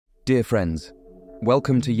Dear friends,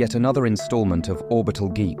 welcome to yet another installment of Orbital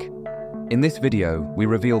Geek. In this video, we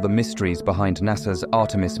reveal the mysteries behind NASA's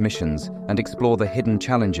Artemis missions and explore the hidden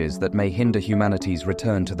challenges that may hinder humanity's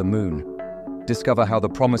return to the moon. Discover how the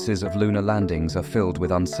promises of lunar landings are filled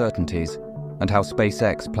with uncertainties, and how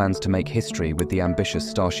SpaceX plans to make history with the ambitious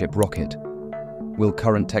Starship rocket. Will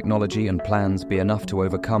current technology and plans be enough to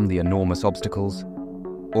overcome the enormous obstacles?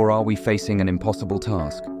 Or are we facing an impossible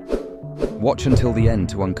task? Watch until the end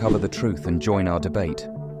to uncover the truth and join our debate.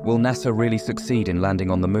 Will NASA really succeed in landing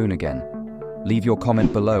on the moon again? Leave your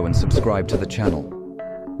comment below and subscribe to the channel.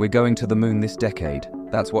 We're going to the moon this decade,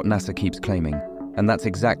 that's what NASA keeps claiming, and that's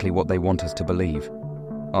exactly what they want us to believe.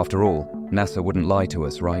 After all, NASA wouldn't lie to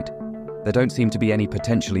us, right? There don't seem to be any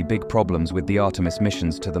potentially big problems with the Artemis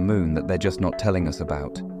missions to the moon that they're just not telling us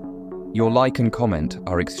about. Your like and comment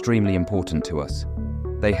are extremely important to us.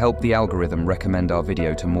 They help the algorithm recommend our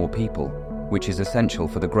video to more people, which is essential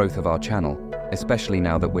for the growth of our channel, especially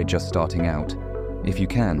now that we're just starting out. If you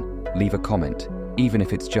can, leave a comment, even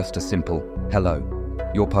if it's just a simple hello.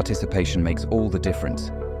 Your participation makes all the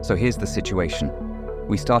difference. So here's the situation.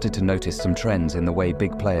 We started to notice some trends in the way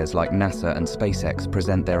big players like NASA and SpaceX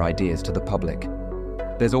present their ideas to the public.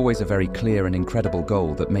 There's always a very clear and incredible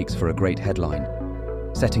goal that makes for a great headline.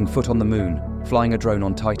 Setting foot on the moon, flying a drone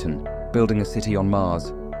on Titan, building a city on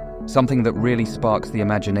Mars. Something that really sparks the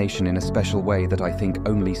imagination in a special way that I think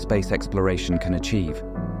only space exploration can achieve.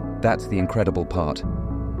 That's the incredible part.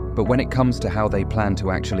 But when it comes to how they plan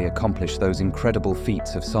to actually accomplish those incredible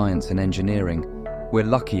feats of science and engineering, we're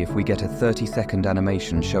lucky if we get a 30-second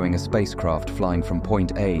animation showing a spacecraft flying from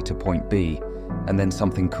point A to point B, and then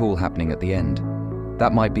something cool happening at the end.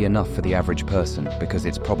 That might be enough for the average person because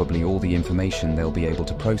it's probably all the information they'll be able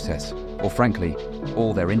to process, or frankly,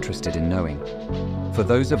 all they're interested in knowing. For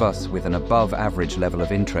those of us with an above-average level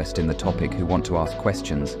of interest in the topic who want to ask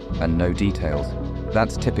questions and know details,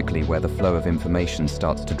 that's typically where the flow of information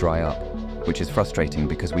starts to dry up, which is frustrating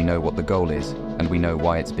because we know what the goal is and we know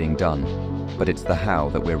why it's being done, but it's the how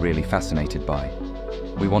that we're really fascinated by.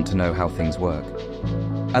 We want to know how things work.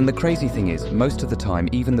 And the crazy thing is, most of the time,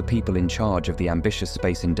 even the people in charge of the ambitious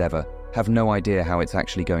space endeavor have no idea how it's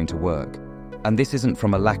actually going to work. And this isn't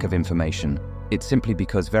from a lack of information, it's simply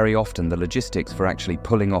because very often the logistics for actually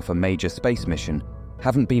pulling off a major space mission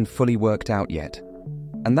haven't been fully worked out yet.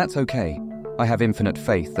 And that's okay. I have infinite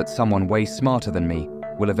faith that someone way smarter than me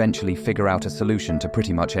will eventually figure out a solution to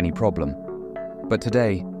pretty much any problem. But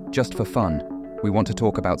today, just for fun, we want to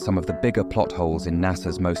talk about some of the bigger plot holes in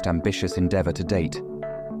NASA's most ambitious endeavor to date,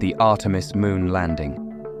 the Artemis moon landing.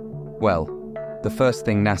 Well, the first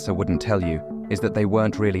thing NASA wouldn't tell you is that they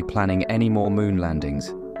weren't really planning any more moon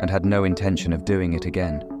landings and had no intention of doing it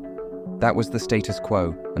again. That was the status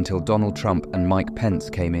quo until Donald Trump and Mike Pence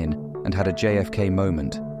came in and had a JFK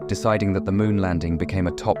moment, deciding that the moon landing became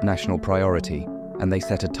a top national priority, and they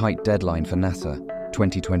set a tight deadline for NASA,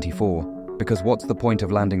 2024, because what's the point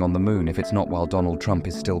of landing on the moon if it's not while Donald Trump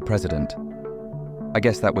is still president? I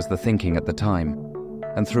guess that was the thinking at the time.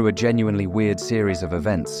 And through a genuinely weird series of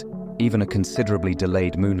events, even a considerably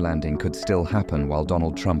delayed moon landing could still happen while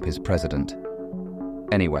Donald Trump is president.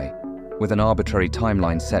 Anyway, with an arbitrary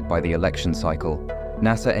timeline set by the election cycle,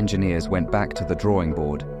 NASA engineers went back to the drawing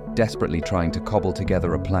board, desperately trying to cobble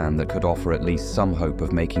together a plan that could offer at least some hope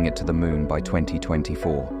of making it to the moon by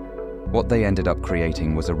 2024. What they ended up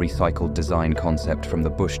creating was a recycled design concept from the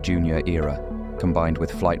Bush Jr. era, combined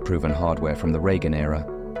with flight-proven hardware from the Reagan era,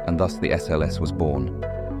 and thus the SLS was born.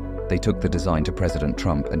 They took the design to President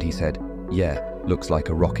Trump and he said, "Yeah, looks like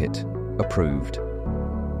a rocket. Approved."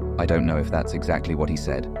 I don't know if that's exactly what he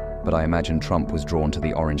said, but I imagine Trump was drawn to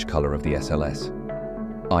the orange color of the SLS.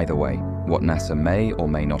 Either way, what NASA may or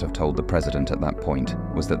may not have told the president at that point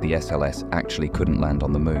was that the SLS actually couldn't land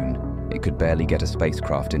on the moon. It could barely get a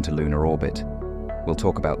spacecraft into lunar orbit. We'll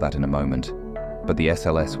talk about that in a moment. But the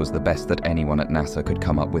SLS was the best that anyone at NASA could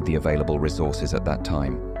come up with the available resources at that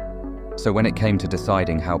time. So when it came to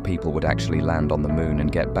deciding how people would actually land on the moon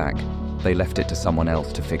and get back, they left it to someone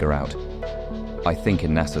else to figure out. I think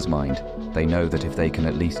in NASA's mind, they know that if they can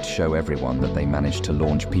at least show everyone that they managed to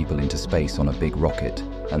launch people into space on a big rocket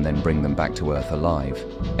and then bring them back to Earth alive,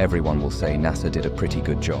 everyone will say NASA did a pretty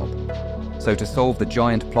good job. So to solve the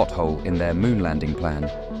giant plot hole in their moon landing plan,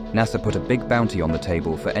 NASA put a big bounty on the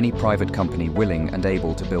table for any private company willing and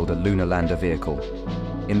able to build a lunar lander vehicle.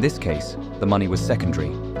 In this case, the money was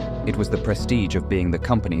secondary. It was the prestige of being the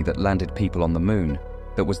company that landed people on the moon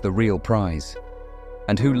that was the real prize.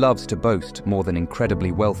 And who loves to boast more than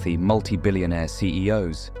incredibly wealthy multi-billionaire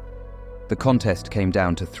CEOs? The contest came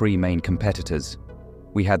down to three main competitors.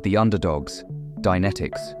 We had the underdogs,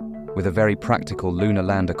 Dynetics, with a very practical lunar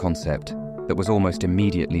lander concept that was almost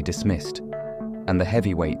immediately dismissed. And the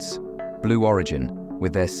heavyweights, Blue Origin,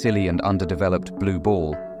 with their silly and underdeveloped Blue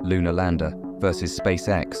Ball lunar lander versus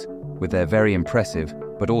SpaceX, with their very impressive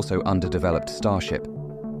but also underdeveloped Starship.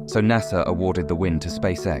 So NASA awarded the win to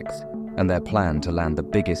SpaceX and their plan to land the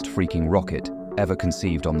biggest freaking rocket ever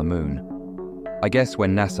conceived on the moon. I guess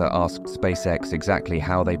when NASA asked SpaceX exactly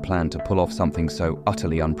how they planned to pull off something so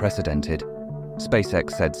utterly unprecedented,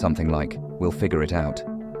 SpaceX said something like, "We'll figure it out."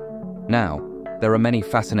 Now, there are many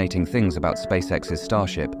fascinating things about SpaceX's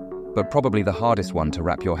Starship, but probably the hardest one to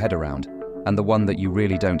wrap your head around, and the one that you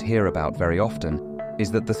really don't hear about very often, is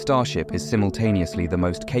that the Starship is simultaneously the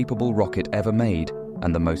most capable rocket ever made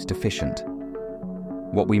and the most efficient.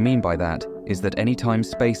 What we mean by that is that anytime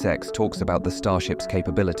SpaceX talks about the Starship's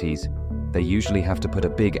capabilities, they usually have to put a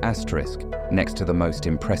big asterisk next to the most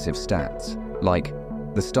impressive stats, like,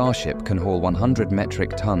 the Starship can haul 100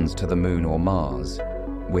 metric tons to the Moon or Mars,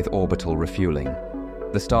 with orbital refueling.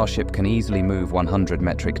 The Starship can easily move 100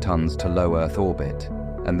 metric tons to low Earth orbit,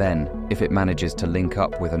 and then, if it manages to link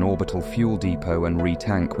up with an orbital fuel depot and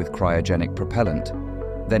retank with cryogenic propellant,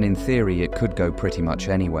 then in theory it could go pretty much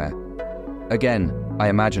anywhere. Again, I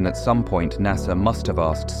imagine at some point NASA must have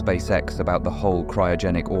asked SpaceX about the whole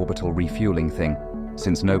cryogenic orbital refueling thing,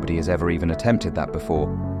 since nobody has ever even attempted that before,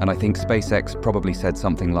 and I think SpaceX probably said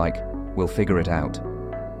something like, "We'll figure it out."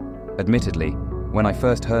 Admittedly, when I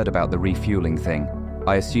first heard about the refueling thing,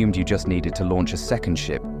 I assumed you just needed to launch a second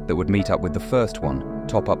ship that would meet up with the first one,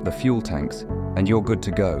 top up the fuel tanks, and you're good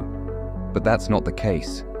to go. But that's not the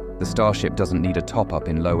case. The Starship doesn't need a top-up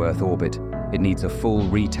in low Earth orbit, it needs a full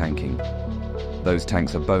retanking. Those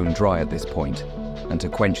tanks are bone dry at this point, and to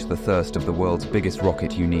quench the thirst of the world's biggest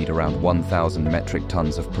rocket you need around 1,000 metric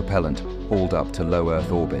tons of propellant hauled up to low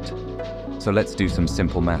Earth orbit. So let's do some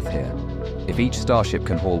simple math here. If each Starship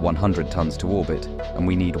can haul 100 tons to orbit, and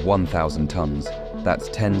we need 1,000 tons, that's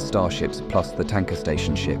 10 Starships plus the tanker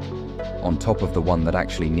station ship, on top of the one that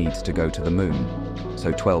actually needs to go to the Moon,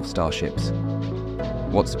 so 12 Starships.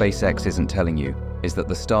 What SpaceX isn't telling you is that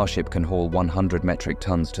the Starship can haul 100 metric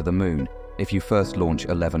tons to the Moon if you first launch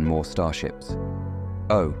 11 more Starships.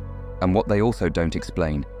 Oh, and what they also don't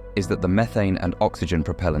explain is that the methane and oxygen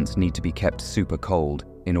propellants need to be kept super cold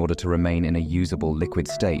in order to remain in a usable liquid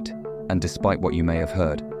state, and despite what you may have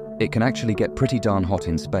heard, it can actually get pretty darn hot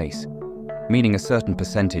in space, meaning a certain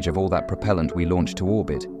percentage of all that propellant we launch to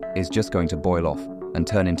orbit is just going to boil off and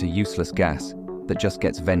turn into useless gas that just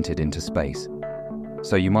gets vented into space.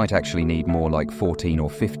 So you might actually need more like 14 or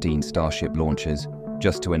 15 Starship launches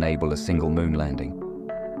just to enable a single moon landing.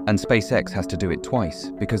 And SpaceX has to do it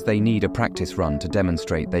twice because they need a practice run to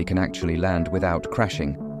demonstrate they can actually land without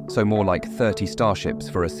crashing, so more like 30 Starships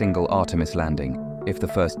for a single Artemis landing if the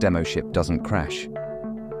first demo ship doesn't crash.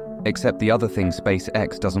 Except the other thing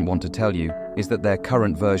SpaceX doesn't want to tell you is that their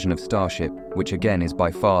current version of Starship, which again is by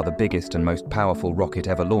far the biggest and most powerful rocket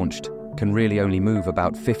ever launched, can really only move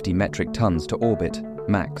about 50 metric tons to orbit,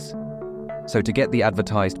 max. So to get the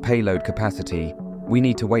advertised payload capacity, we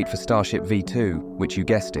need to wait for Starship V2, which you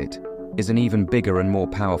guessed it, is an even bigger and more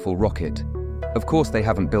powerful rocket. Of course they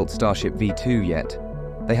haven't built Starship V2 yet.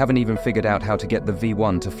 They haven't even figured out how to get the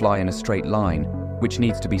V1 to fly in a straight line, which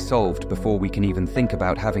needs to be solved before we can even think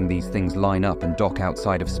about having these things line up and dock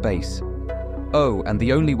outside of space. Oh, and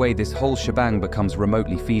the only way this whole shebang becomes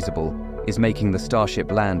remotely feasible is making the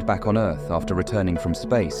Starship land back on Earth after returning from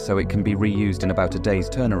space so it can be reused in about a day's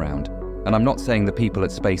turnaround. And I'm not saying the people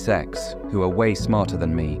at SpaceX, who are way smarter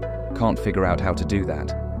than me, can't figure out how to do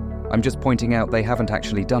that. I'm just pointing out they haven't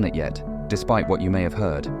actually done it yet, despite what you may have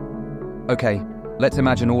heard. Okay, let's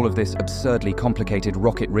imagine all of this absurdly complicated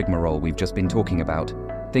rocket rigmarole we've just been talking about,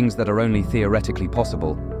 things that are only theoretically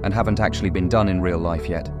possible and haven't actually been done in real life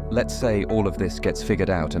yet. Let's say all of this gets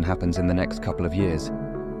figured out and happens in the next couple of years,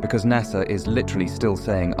 because NASA is literally still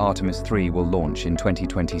saying Artemis 3 will launch in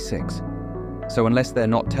 2026. So unless they're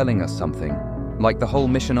not telling us something, like the whole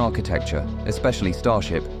mission architecture, especially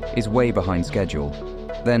Starship, is way behind schedule,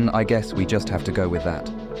 then I guess we just have to go with that.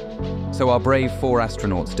 So our brave 4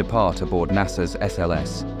 astronauts depart aboard NASA's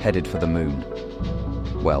SLS, headed for the Moon.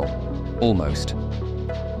 Well, almost.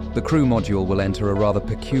 The crew module will enter a rather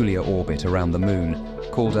peculiar orbit around the Moon,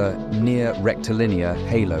 called a near rectilinear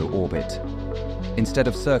halo orbit. Instead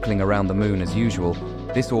of circling around the Moon as usual,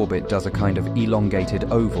 this orbit does a kind of elongated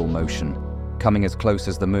oval motion, coming as close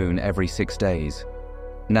as the Moon every 6 days.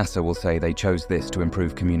 NASA will say they chose this to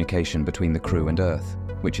improve communication between the crew and Earth,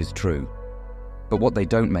 which is true. But what they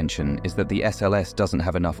don't mention is that the SLS doesn't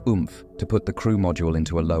have enough oomph to put the crew module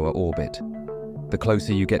into a lower orbit. The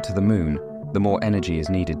closer you get to the Moon, the more energy is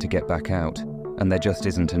needed to get back out, and there just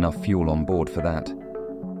isn't enough fuel on board for that.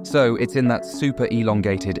 So it's in that super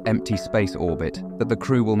elongated empty space orbit that the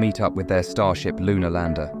crew will meet up with their Starship lunar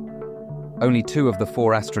lander. Only 2 of the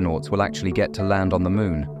 4 astronauts will actually get to land on the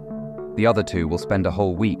moon. The other 2 will spend a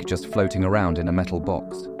whole week just floating around in a metal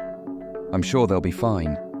box. I'm sure they'll be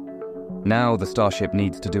fine. Now the Starship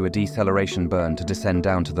needs to do a deceleration burn to descend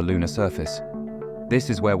down to the lunar surface. This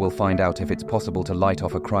is where we'll find out if it's possible to light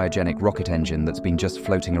off a cryogenic rocket engine that's been just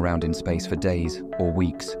floating around in space for days or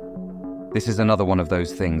weeks. This is another one of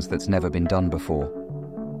those things that's never been done before.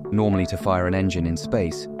 Normally, to fire an engine in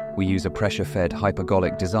space, we use a pressure-fed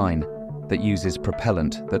hypergolic design that uses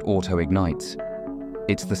propellant that auto-ignites.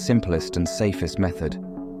 It's the simplest and safest method,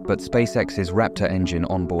 but SpaceX's Raptor engine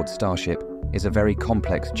onboard Starship is a very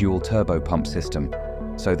complex dual turbopump system,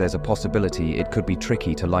 so there's a possibility it could be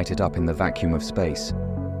tricky to light it up in the vacuum of space,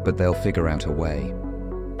 but they'll figure out a way.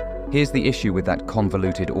 Here's the issue with that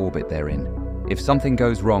convoluted orbit they're in. If something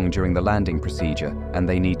goes wrong during the landing procedure and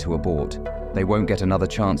they need to abort, they won't get another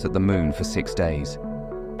chance at the moon for 6 days.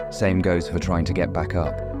 Same goes for trying to get back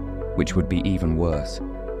up, which would be even worse.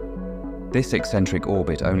 This eccentric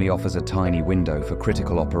orbit only offers a tiny window for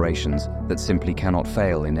critical operations that simply cannot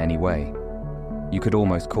fail in any way. You could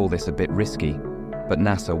almost call this a bit risky, but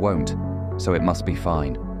NASA won't, so it must be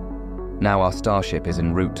fine. Now our Starship is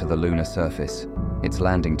en route to the lunar surface. It's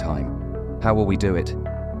landing time. How will we do it?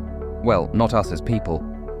 Well, not us as people.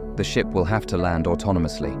 The ship will have to land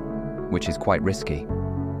autonomously, which is quite risky.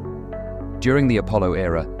 During the Apollo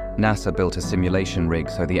era, NASA built a simulation rig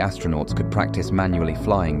so the astronauts could practice manually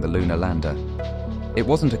flying the lunar lander. It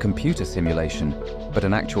wasn't a computer simulation, but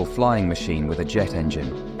an actual flying machine with a jet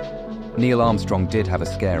engine. Neil Armstrong did have a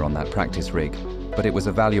scare on that practice rig, but it was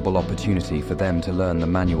a valuable opportunity for them to learn the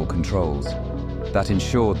manual controls. That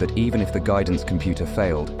ensured that even if the guidance computer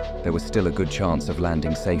failed, there was still a good chance of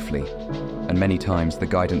landing safely. And many times the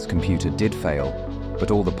guidance computer did fail,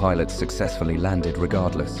 but all the pilots successfully landed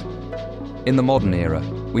regardless. In the modern era,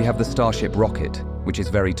 we have the Starship rocket, which is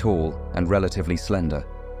very tall and relatively slender,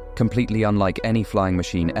 completely unlike any flying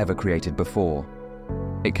machine ever created before.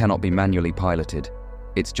 It cannot be manually piloted.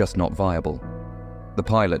 It's just not viable. The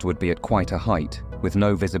pilot would be at quite a height, with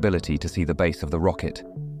no visibility to see the base of the rocket.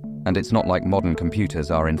 And it's not like modern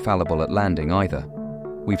computers are infallible at landing either.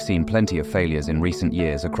 We've seen plenty of failures in recent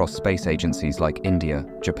years across space agencies like India,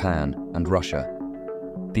 Japan, and Russia.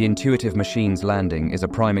 The intuitive machine's landing is a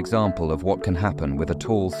prime example of what can happen with a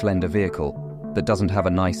tall, slender vehicle that doesn't have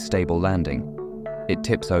a nice, stable landing. It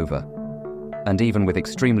tips over. And even with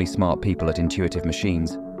extremely smart people at Intuitive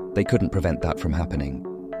Machines, they couldn't prevent that from happening.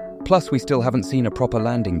 Plus, we still haven't seen a proper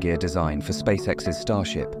landing gear design for SpaceX's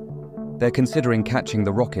Starship. They're considering catching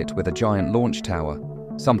the rocket with a giant launch tower,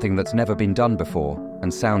 something that's never been done before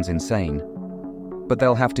and sounds insane. But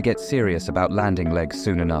they'll have to get serious about landing legs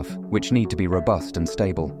soon enough, which need to be robust and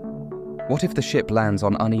stable. What if the ship lands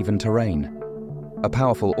on uneven terrain? A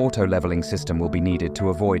powerful auto-leveling system will be needed to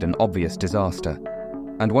avoid an obvious disaster.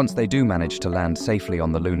 And once they do manage to land safely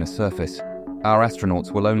on the lunar surface, our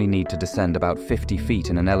astronauts will only need to descend about 50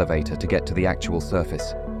 feet in an elevator to get to the actual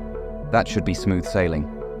surface. That should be smooth sailing.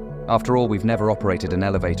 After all, we've never operated an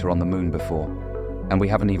elevator on the moon before, and we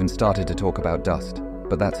haven't even started to talk about dust,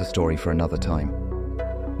 but that's a story for another time.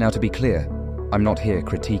 Now, to be clear, I'm not here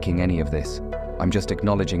critiquing any of this. I'm just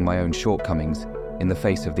acknowledging my own shortcomings in the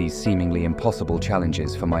face of these seemingly impossible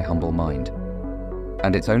challenges for my humble mind.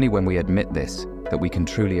 And it's only when we admit this that we can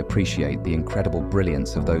truly appreciate the incredible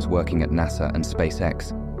brilliance of those working at NASA and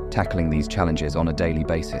SpaceX, tackling these challenges on a daily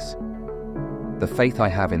basis. The faith I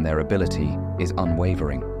have in their ability is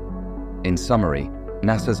unwavering. In summary,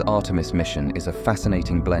 NASA's Artemis mission is a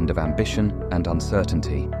fascinating blend of ambition and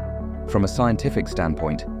uncertainty. From a scientific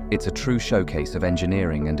standpoint, it's a true showcase of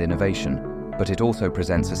engineering and innovation, but it also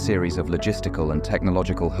presents a series of logistical and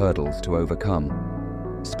technological hurdles to overcome.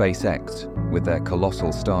 SpaceX, with their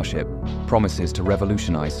colossal Starship, promises to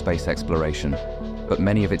revolutionize space exploration, but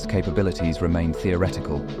many of its capabilities remain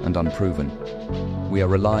theoretical and unproven. We are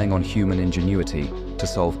relying on human ingenuity to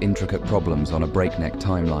solve intricate problems on a breakneck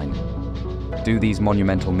timeline. Do these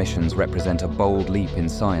monumental missions represent a bold leap in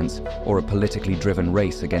science or a politically driven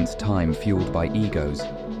race against time fueled by egos?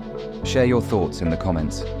 Share your thoughts in the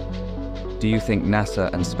comments. Do you think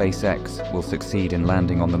NASA and SpaceX will succeed in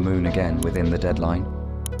landing on the moon again within the deadline?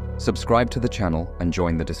 Subscribe to the channel and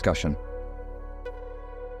join the discussion.